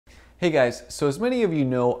Hey guys, so as many of you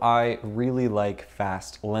know, I really like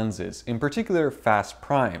fast lenses, in particular fast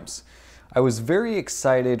primes. I was very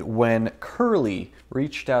excited when Curly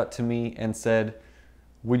reached out to me and said,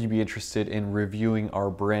 would you be interested in reviewing our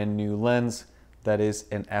brand new lens that is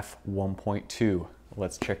an f1.2?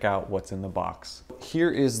 Let's check out what's in the box. Here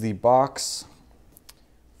is the box.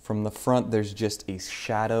 From the front, there's just a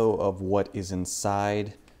shadow of what is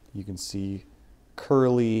inside. You can see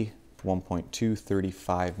Curly 1.2,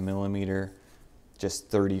 35 millimeter, just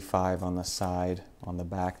 35 on the side. On the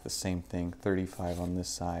back, the same thing, 35 on this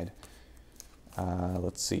side.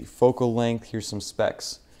 Let's see, focal length, here's some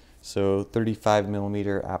specs. So 35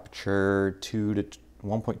 millimeter aperture,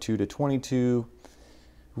 1.2 to 22.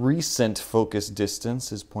 Recent focus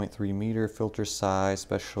distance is 0.3 meter, filter size,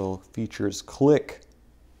 special features, click.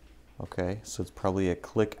 Okay, so it's probably a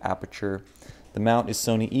click aperture. The mount is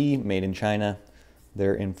Sony E, made in China.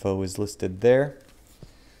 Their info is listed there.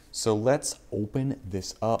 So let's open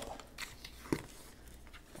this up.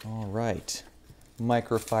 All right,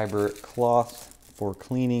 microfiber cloth for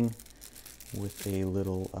cleaning with a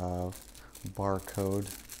little barcode.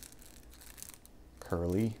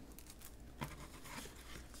 Curly.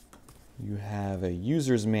 You have a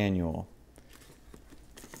user's manual.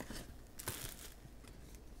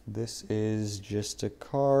 This is just a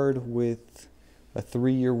card with a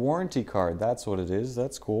 3-year warranty card. That's what it is.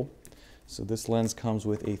 That's cool. So this lens comes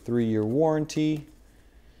with a 3-year warranty,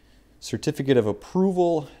 certificate of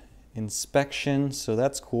approval, inspection. So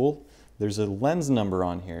that's cool. There's a lens number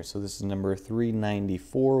on here. So this is number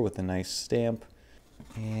 394 with a nice stamp.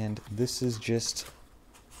 And this is just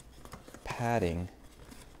padding,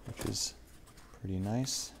 which is pretty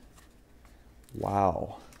nice.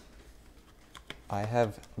 Wow. I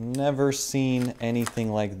have never seen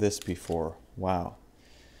anything like this before. Wow.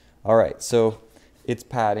 All right, so it's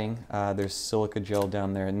padding. There's silica gel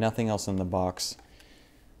down there, nothing else in the box.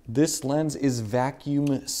 This lens is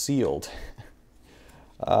vacuum sealed.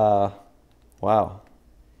 Wow.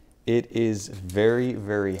 It is very,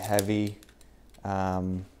 very heavy.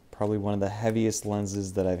 Probably one of the heaviest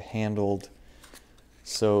lenses that I've handled.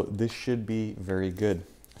 So this should be very good.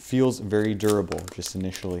 Feels very durable just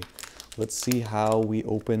initially. Let's see how we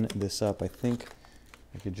open this up. I think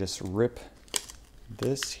I could just rip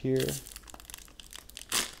this here.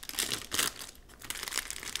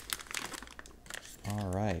 All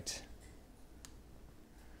right.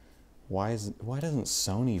 Why doesn't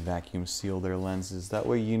Sony vacuum seal their lenses? That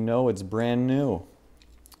way you know it's brand new.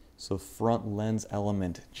 So front lens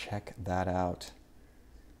element, check that out.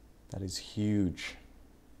 That is huge.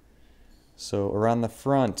 So around the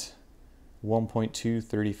front, 1.2,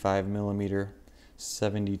 35 millimeter,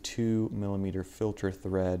 72 millimeter filter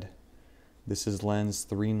thread. This is lens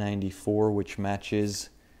 394, which matches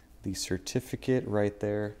the certificate right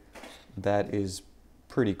there. That is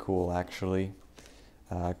pretty cool, actually.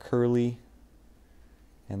 Curly.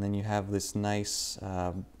 And then you have this nice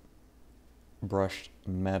brushed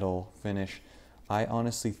metal finish. I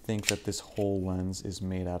honestly think that this whole lens is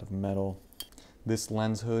made out of metal. This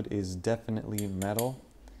lens hood is definitely metal.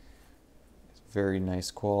 Very nice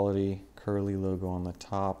quality. Curly logo on the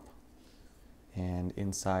top. And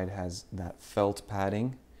inside has that felt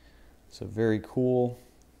padding. So very cool.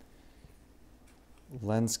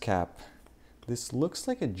 Lens cap. This looks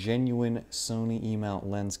like a genuine Sony E-mount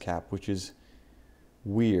lens cap, which is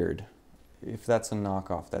weird. If that's a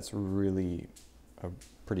knockoff, that's really a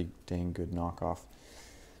pretty dang good knockoff.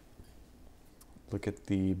 Look at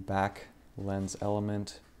the back lens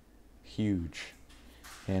element. Huge.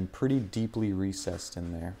 And pretty deeply recessed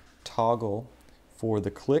in there. Toggle for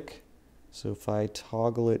the click. So if I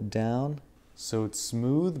toggle it down, so it's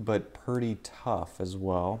smooth but pretty tough as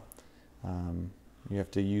well. You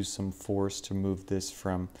have to use some force to move this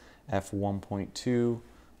from f1.2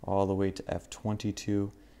 all the way to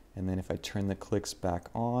f22. And then if I turn the clicks back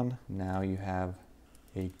on, now you have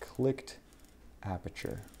a clicked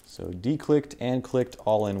aperture. So declicked and clicked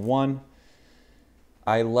all in one.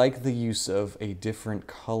 I like the use of a different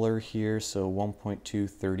color here, so 1.2,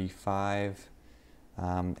 35.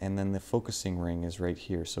 And then the focusing ring is right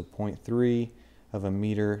here. So 0.3 of a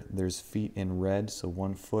meter, there's feet in red, so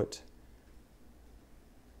 1 foot.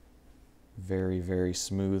 Very, very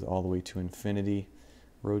smooth all the way to infinity.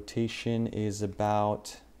 Rotation is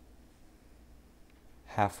about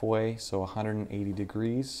halfway, so 180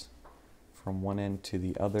 degrees from one end to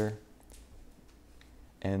the other.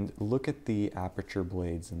 And look at the aperture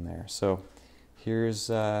blades in there. So here's,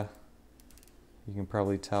 you can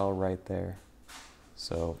probably tell right there.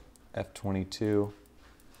 So f22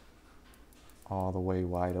 all the way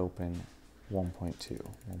wide open, 1.2 to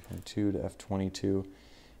f22.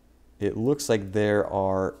 it looks like there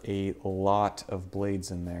are a lot of blades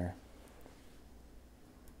in there.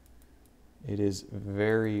 It is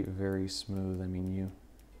very, very smooth. I mean, you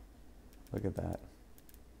look at that.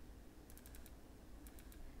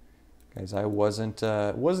 Guys, I wasn't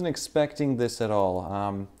expecting this at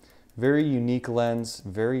all. Very unique lens,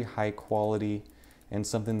 very high quality, and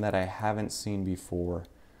something that I haven't seen before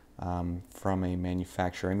from a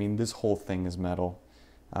manufacturer. I mean, this whole thing is metal,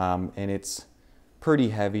 and it's pretty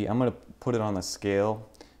heavy. I'm gonna put it on the scale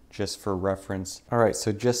just for reference. All right,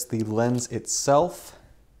 so just the lens itself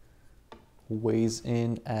weighs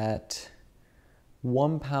in at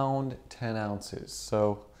 1 pound, 10 ounces.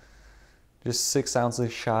 So just 6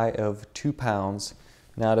 ounces shy of 2 pounds.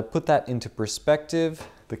 Now to put that into perspective,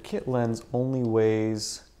 the kit lens only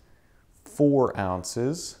weighs 4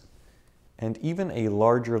 ounces, and even a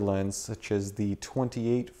larger lens such as the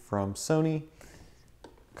 28 from Sony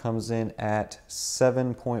comes in at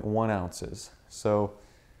 7.1 ounces. So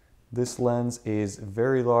this lens is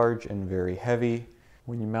very large and very heavy.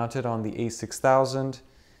 When you mount it on the a6000,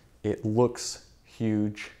 it looks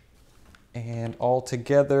huge. And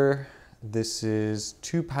altogether, this is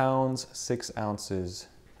 2 pounds, 6 ounces.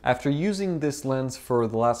 After using this lens for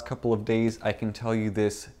the last couple of days, I can tell you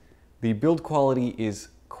this: the build quality is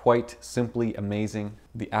quite simply amazing.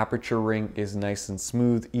 The aperture ring is nice and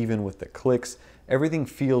smooth, even with the clicks. Everything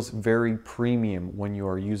feels very premium when you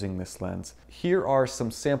are using this lens. Here are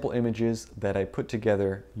some sample images that I put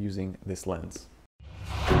together using this lens.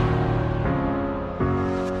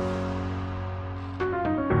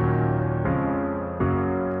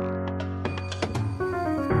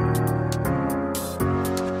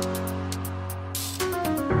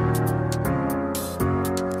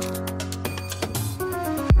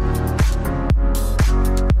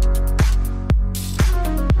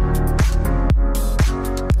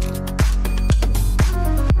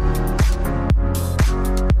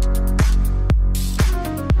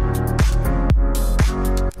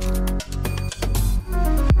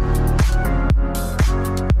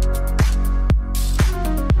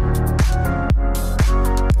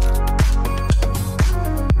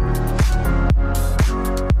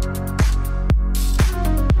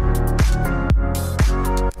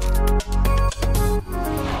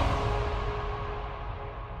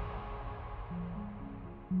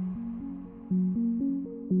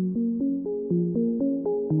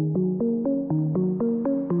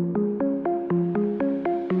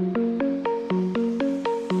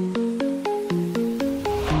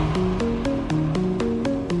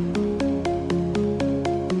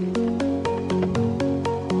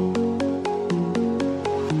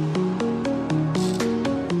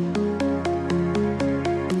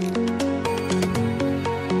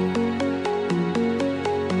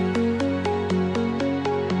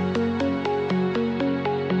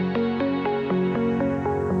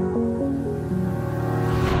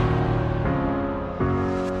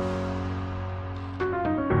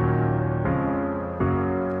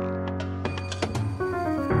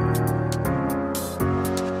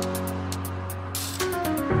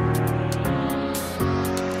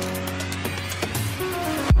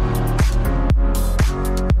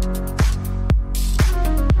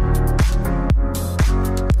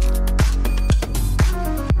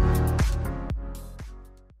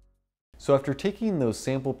 So after taking those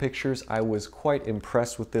sample pictures, I was quite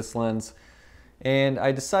impressed with this lens, and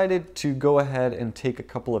I decided to go ahead and take a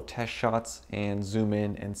couple of test shots and zoom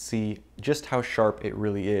in and see just how sharp it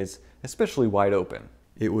really is, especially wide open.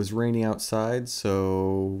 It was raining outside,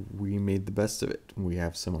 so we made the best of it. We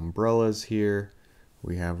have some umbrellas here,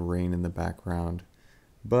 we have rain in the background,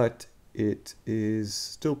 but it is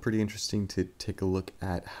still pretty interesting to take a look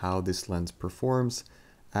at how this lens performs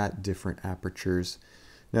at different apertures.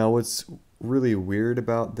 Now, what's really weird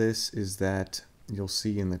about this is that you'll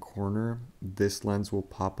see in the corner, this lens will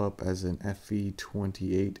pop up as an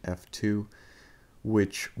FE28 f2,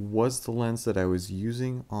 which was the lens that I was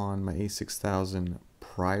using on my a6000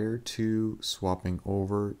 prior to swapping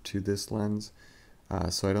over to this lens.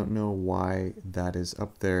 So I don't know why that is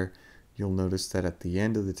up there. You'll notice that at the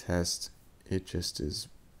end of the test, it just is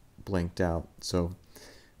blanked out. So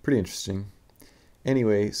pretty interesting.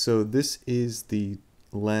 Anyway, so this is the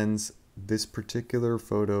lens. This particular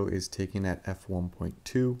photo is taken at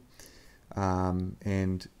f1.2,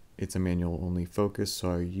 and it's a manual only focus,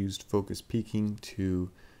 so I used focus peaking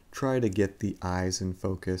to try to get the eyes in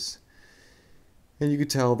focus. And you could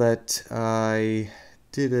tell that I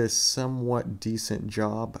did a somewhat decent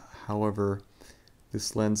job. However,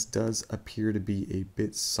 this lens does appear to be a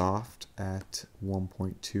bit soft at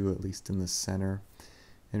 1.2, at least in the center,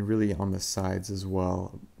 and really on the sides as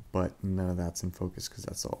well. but none of that's in focus because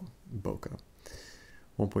that's all bokeh.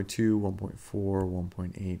 1.2, 1.4,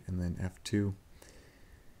 1.8, and then f2.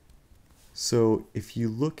 So if you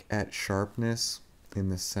look at sharpness in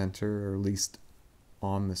the center, or at least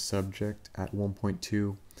on the subject at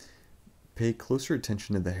 1.2, pay closer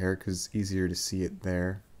attention to the hair because it's easier to see it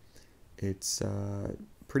there. It's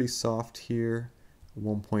pretty soft here.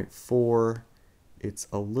 1.4, it's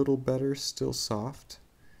a little better, still soft.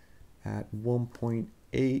 At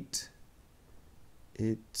 1.8,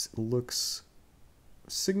 it looks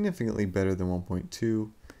significantly better than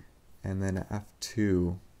 1.2, and then at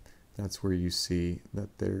f2, that's where you see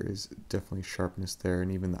that there is definitely sharpness there,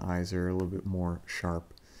 and even the eyes are a little bit more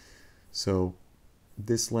sharp. So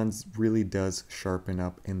this lens really does sharpen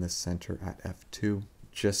up in the center at f2.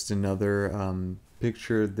 Just another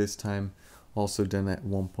picture, this time also done at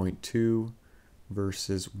 1.2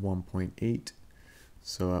 versus 1.8.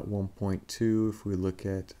 So at 1.2, if we look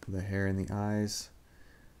at the hair and the eyes,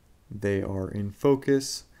 they are in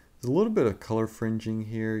focus. There's a little bit of color fringing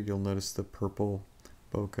here. You'll notice the purple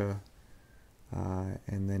bokeh.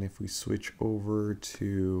 And then if we switch over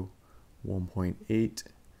to 1.8,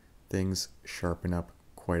 things sharpen up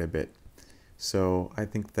quite a bit. So I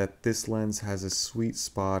think that this lens has a sweet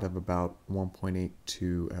spot of about 1.8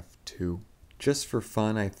 to f2. Just for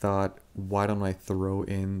fun, I thought, why don't I throw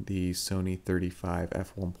in the Sony 35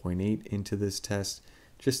 f1.8 into this test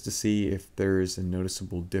just to see if there is a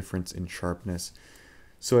noticeable difference in sharpness.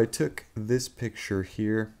 So I took this picture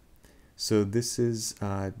here. So this is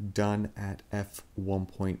done at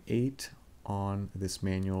f1.8 on this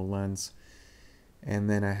manual lens. And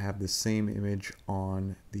then I have the same image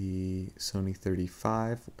on the Sony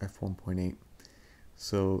 35 f1.8.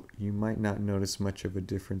 So you might not notice much of a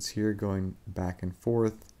difference here going back and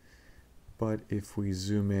forth. But if we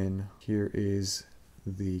zoom in, here is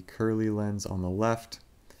the curly lens on the left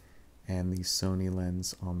and the Sony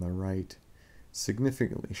lens on the right.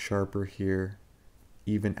 Significantly sharper here,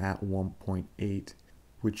 even at 1.8,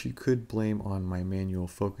 which you could blame on my manual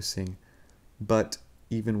focusing, but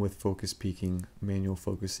even with focus peaking, manual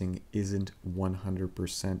focusing isn't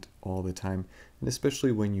 100% all the time, and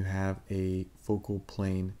especially when you have a focal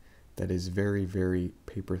plane that is very, very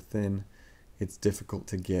paper thin, it's difficult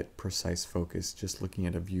to get precise focus just looking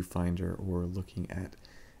at a viewfinder or looking at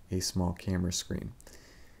a small camera screen.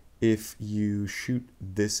 If you shoot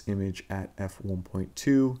this image at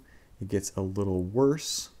f1.2, it gets a little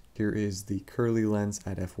worse. Here is the curly lens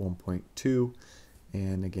at f1.2,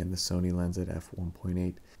 and again the Sony lens at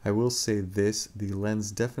f1.8. I will say this, the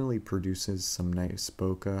lens definitely produces some nice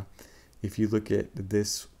bokeh. If you look at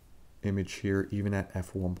this image here, even at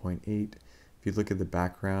f1.8, if you look at the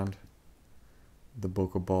background, the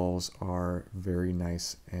bokeh balls are very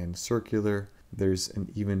nice and circular. There's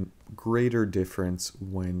an even greater difference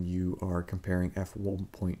when you are comparing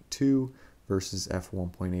f1.2 versus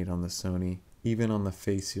f1.8 on the Sony. Even on the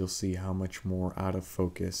face, you'll see how much more out of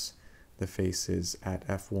focus the face is at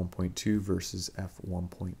f1.2 versus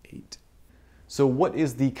f1.8. So what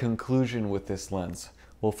is the conclusion with this lens?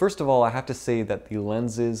 Well, first of all, I have to say that the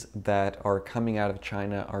lenses that are coming out of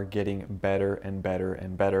China are getting better and better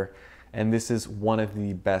and better, and this is one of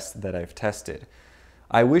the best that I've tested.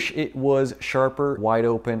 I wish it was sharper, wide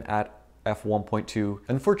open at f1.2.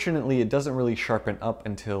 Unfortunately, it doesn't really sharpen up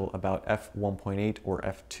until about f1.8 or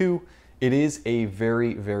f2. It is a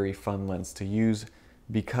very, very fun lens to use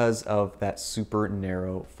because of that super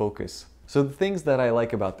narrow focus. So the things that I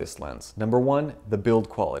like about this lens: number one, the build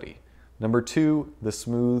quality. Number two, the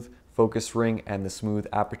smooth focus ring and the smooth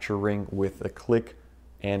aperture ring with the click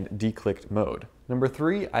and declicked mode. Number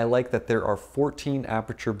three, I like that there are 14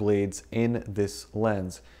 aperture blades in this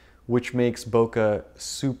lens, which makes bokeh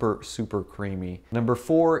super, super creamy. Number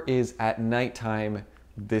four is at nighttime,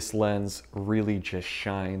 this lens really just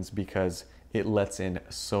shines because it lets in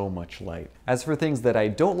so much light. As for things that I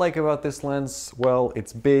don't like about this lens, well,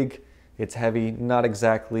 it's big, it's heavy, not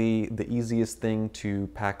exactly the easiest thing to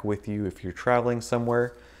pack with you if you're traveling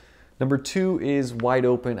somewhere. Number two is wide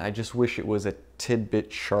open. I just wish it was a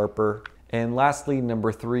tidbit sharper. And lastly,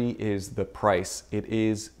 number three is the price. It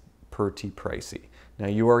is pretty pricey. Now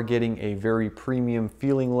you are getting a very premium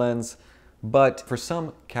feeling lens, but for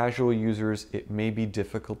some casual users, it may be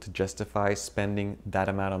difficult to justify spending that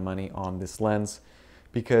amount of money on this lens,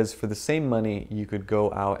 because for the same money, you could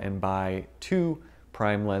go out and buy two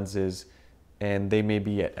prime lenses and they may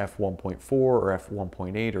be at f1.4 or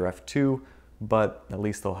f1.8 or f2, but at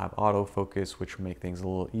least they'll have autofocus, which will make things a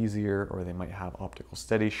little easier, or they might have optical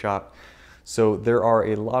steady shot. So there are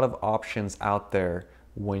a lot of options out there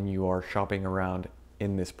when you are shopping around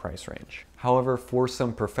in this price range. However, for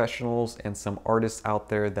some professionals and some artists out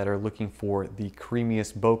there that are looking for the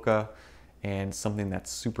creamiest bokeh and something that's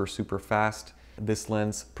super, super fast, this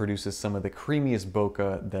lens produces some of the creamiest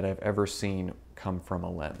bokeh that I've ever seen come from a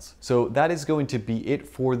lens. So that is going to be it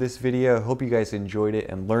for this video. I hope you guys enjoyed it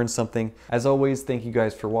and learned something. As always, thank you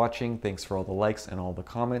guys for watching. Thanks for all the likes and all the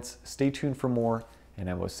comments. Stay tuned for more, and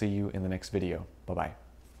I will see you in the next video. Bye-bye.